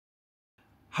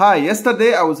Hi,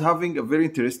 yesterday I was having a very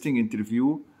interesting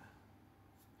interview.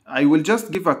 I will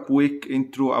just give a quick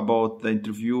intro about the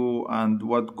interview and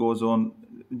what goes on,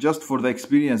 just for the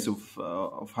experience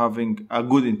of having a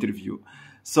good interview.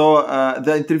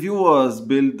 The interview was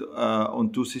built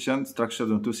on two sessions,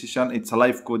 structured on two sessions. It's a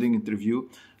live coding interview.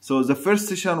 So the first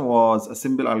session was a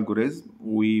simple algorithm.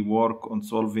 We work on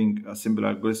solving a simple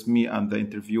algorithm, me and the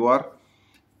interviewer.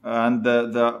 And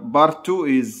the part two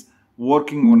is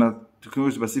working on a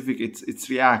technology specific. It's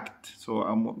React. So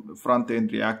I'm front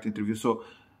end React interview. So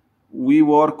we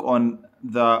work on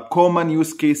the common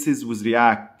use cases with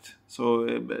React. So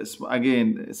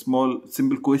again, small,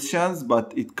 simple questions,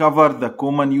 but it covered the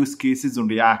common use cases on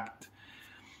React.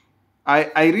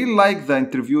 I really like the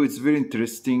interview. It's very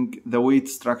interesting, the way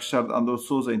it's structured, and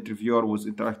also the interviewer was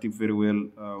interacting very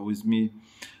well with me.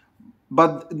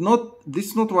 But this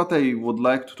is not what I would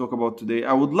like to talk about today.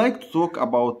 I would like to talk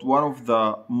about one of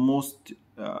the most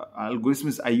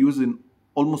algorithms I use in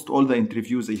almost all the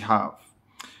interviews I have.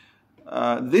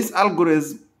 This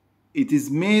algorithm, it is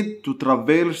made to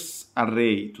traverse an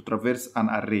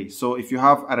array. So if you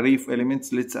have array of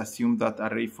elements, let's assume that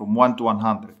array from 1 to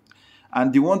 100.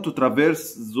 And you want to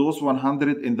traverse those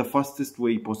 100 in the fastest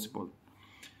way possible.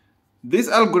 This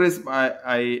algorithm,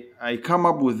 I come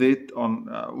up with it on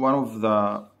one of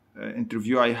the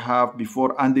interview I have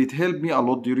before, and it helped me a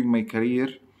lot during my career.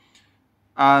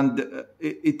 And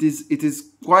it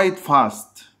is quite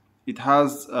fast. It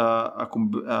has a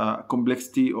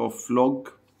complexity of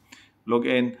log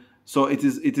n, so it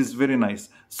is very nice.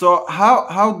 So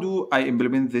how do I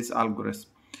implement this algorithm?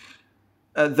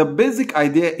 The basic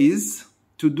idea is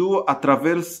to do a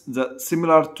traverse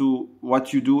similar to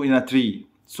what you do in a tree.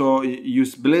 So you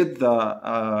split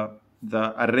the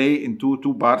array into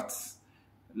two parts,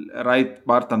 right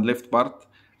part and left part,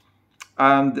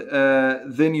 and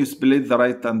then you split the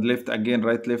right and left again,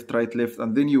 right, left,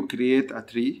 and then you create a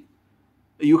tree.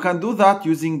 You can do that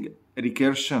using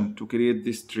recursion to create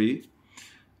this tree.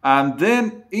 And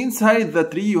then inside the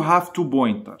tree, you have two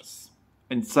pointers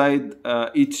inside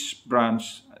each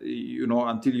branch,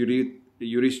 until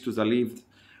you reach to the leaf.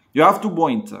 You have two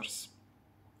pointers.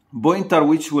 Pointer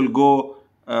which will go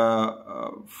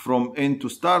from end to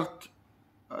start,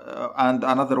 and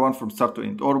another one from start to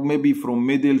end, or maybe from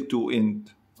middle to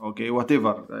end. Okay,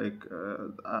 whatever,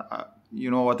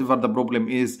 whatever the problem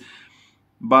is.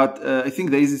 But I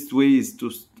think the easiest way is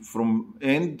from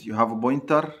end you have a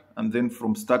pointer, and then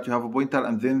from start you have a pointer,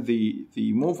 and then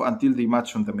they move until they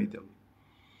match on the middle.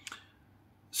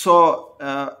 So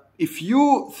if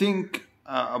you think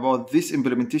about this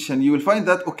implementation, you will find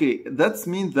that, okay, that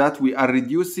means that we are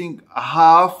reducing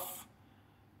half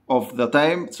of the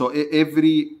time. So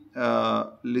every,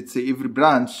 let's say every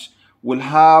branch will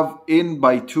have n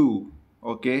by 2,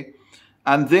 okay?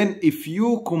 And then if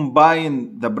you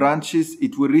combine the branches,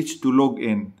 it will reach to log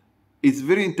n. It's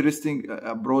very interesting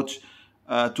approach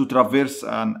to traverse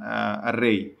an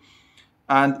array.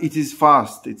 And it is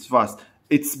fast, it's fast.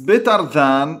 It's better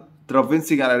than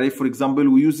traversing an array. For example,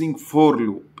 we're using for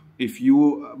loop. If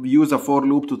you use a for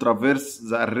loop to traverse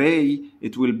the array,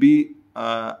 it will be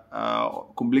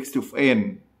complexity of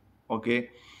n, okay?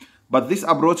 But this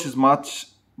approach is much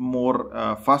more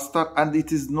faster, and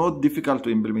it is not difficult to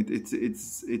implement.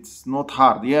 It's not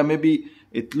hard. Yeah, maybe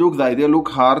the idea look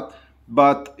hard,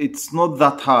 but it's not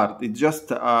that hard. It's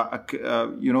just a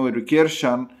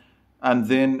recursion, and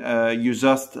then you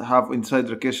just have inside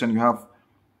recursion you have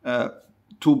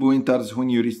two pointers when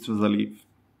you reach to the leaf.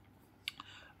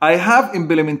 I have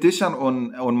implementation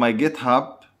on my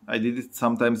GitHub. I did it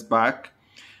sometimes back.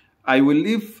 I will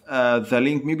leave the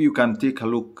link. Maybe you can take a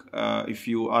look if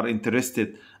you are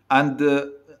interested. And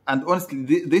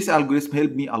honestly, this algorithm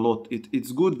helped me a lot.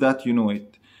 It's good that you know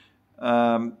it.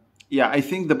 Yeah, I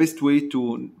think the best way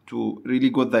to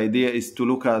really get the idea is to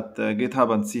look at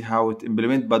GitHub and see how it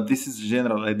implements. But this is a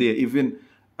general idea. Even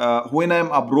when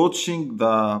I'm approaching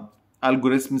the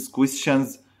algorithms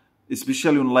questions,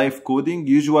 especially on live coding,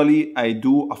 usually I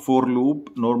do a for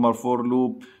loop, normal for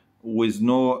loop with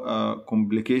no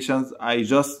complications. I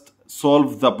just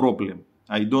solve the problem.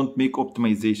 I don't make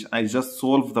optimization. I just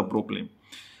solve the problem.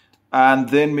 And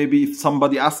then maybe if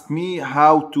somebody asks me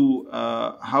how to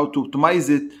optimize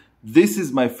it, this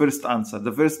is my first answer.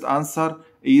 The first answer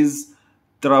is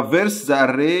traverse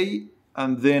the array,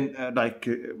 and then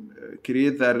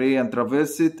create the array and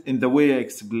traverse it in the way I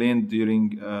explained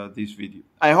during this video.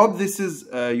 I hope this is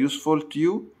useful to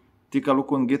you. Take a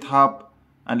look on GitHub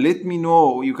and let me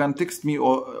know. You can text me,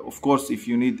 or of course, if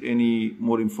you need any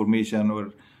more information,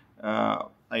 or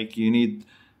you need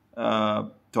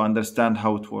to understand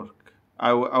how it works.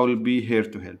 I will be here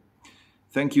to help.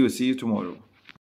 Thank you. See you tomorrow.